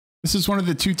This is one of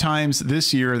the 2 times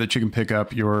this year that you can pick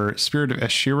up your Spirit of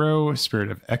Eche'ro, Spirit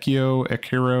of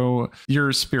Eche'ro,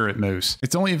 your Spirit Moose.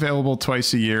 It's only available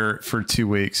twice a year for 2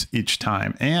 weeks each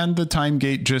time. And the time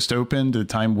gate just opened, the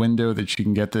time window that you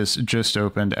can get this just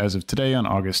opened as of today on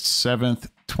August 7th,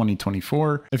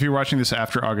 2024. If you're watching this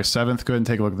after August 7th, go ahead and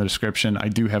take a look in the description. I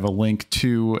do have a link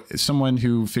to someone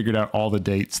who figured out all the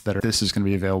dates that this is going to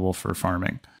be available for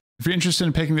farming. If you're interested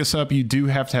in picking this up, you do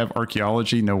have to have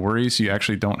Archeology, no worries. You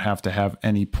actually don't have to have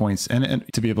any points in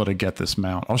it to be able to get this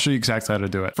mount. I'll show you exactly how to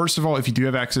do it. First of all, if you do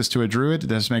have access to a druid, it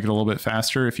does make it a little bit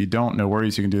faster. If you don't, no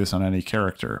worries, you can do this on any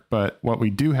character. But what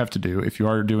we do have to do, if you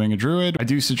are doing a druid, I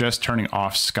do suggest turning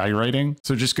off skywriting.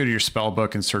 So just go to your spell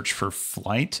book and search for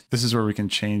flight. This is where we can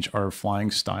change our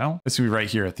flying style. This will be right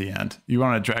here at the end. You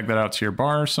want to drag that out to your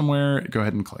bar somewhere, go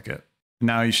ahead and click it.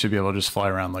 Now you should be able to just fly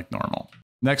around like normal.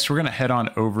 Next, we're going to head on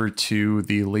over to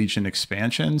the Legion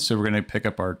expansion. So we're going to pick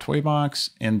up our toy box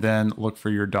and then look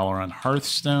for your dalaran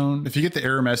Hearthstone. If you get the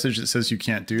error message that says you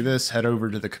can't do this, head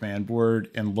over to the command board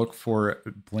and look for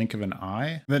blink of an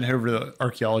eye. Then head over to the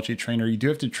Archeology trainer. You do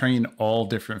have to train all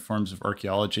different forms of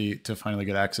Archeology to finally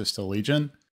get access to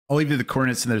Legion. I'll leave you the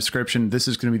coordinates in the description. This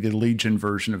is going to be the Legion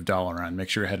version of dalaran. Make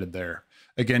sure you're headed there.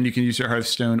 Again, you can use your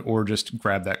Hearthstone or just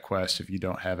grab that quest if you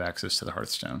don't have access to the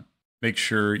Hearthstone. Make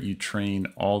sure you train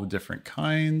all the different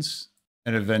kinds,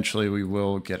 and eventually we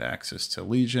will get access to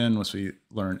Legion once we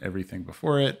learn everything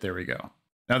before it. There we go.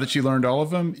 Now that you learned all of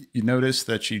them, you notice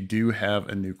that you do have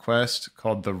a new quest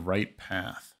called the Right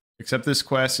Path. Accept this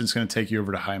quest and it's going to take you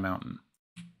over to Highmountain.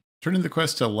 Turn in the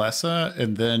quest to Lessah,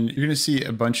 and then you're going to see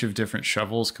a bunch of different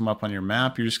shovels come up on your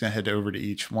map. You're just going to head over to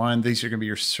each one. These are going to be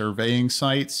your surveying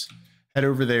sites. Head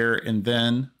over there and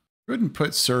then go ahead and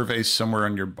put survey somewhere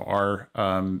on your bar.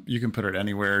 You can put it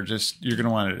anywhere. Just you're going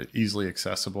to want it easily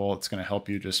accessible. It's going to help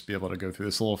you just be able to go through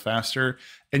this a little faster.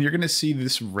 And you're going to see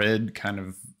this red kind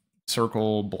of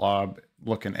circle blob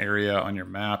looking area on your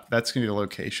map. That's going to be the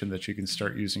location that you can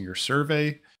start using your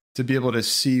survey to be able to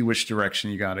see which direction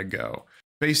you got to go.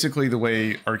 Basically, the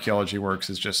way Archeology works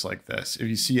is just like this. If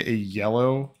you see a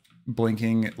yellow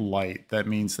blinking light, that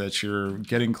means that you're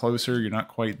getting closer. You're not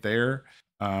quite there.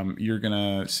 You're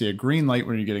going to see a green light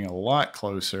when you're getting a lot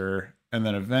closer. And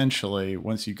then eventually,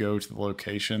 once you go to the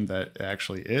location that it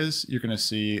actually is, you're going to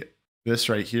see this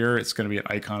right here. It's going to be an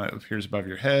icon that appears above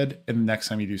your head. And the next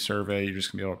time you do survey, you're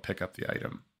just going to be able to pick up the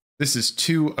item. This is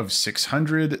 2 of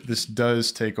 600. This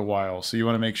does take a while. So you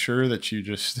want to make sure that you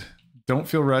just don't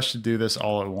feel rushed to do this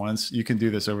all at once. You can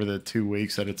do this over the 2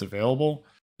 weeks that it's available.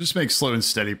 Just make slow and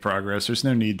steady progress. There's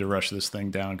no need to rush this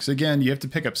thing down. Because again, you have to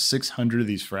pick up 600 of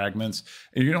these fragments.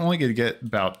 And you're only going to get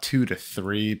about 2 to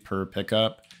 3 per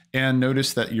pickup. And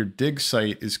notice that your dig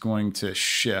site is going to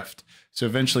shift. So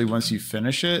eventually, once you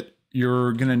finish it,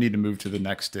 you're going to need to move to the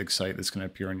next dig site that's going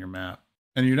to appear on your map.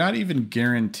 And you're not even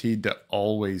guaranteed to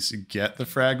always get the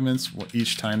fragments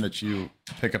each time that you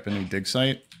pick up a new dig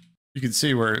site. You can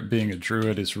see where being a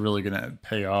druid is really going to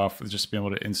pay off with just being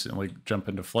able to instantly jump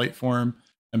into flight form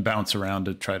and bounce around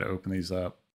to try to open these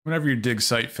up. Whenever your dig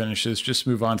site finishes, just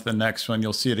move on to the next one.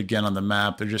 You'll see it again on the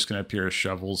map. They're just going to appear as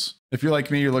shovels. If you're like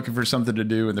me, you're looking for something to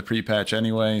do in the pre-patch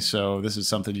anyway, so this is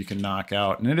something you can knock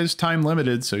out. And it is time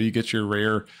limited, so you get your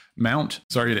rare mount.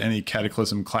 Sorry to any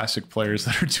Cataclysm Classic players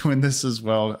that are doing this as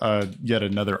well. Yet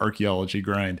another Archeology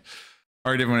grind.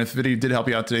 All right, everyone, if the video did help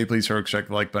you out today, please check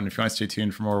the like button. If you want to stay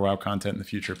tuned for more WoW content in the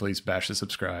future, please bash the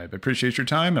subscribe. I appreciate your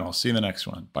time, and I'll see you in the next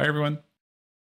one. Bye, everyone.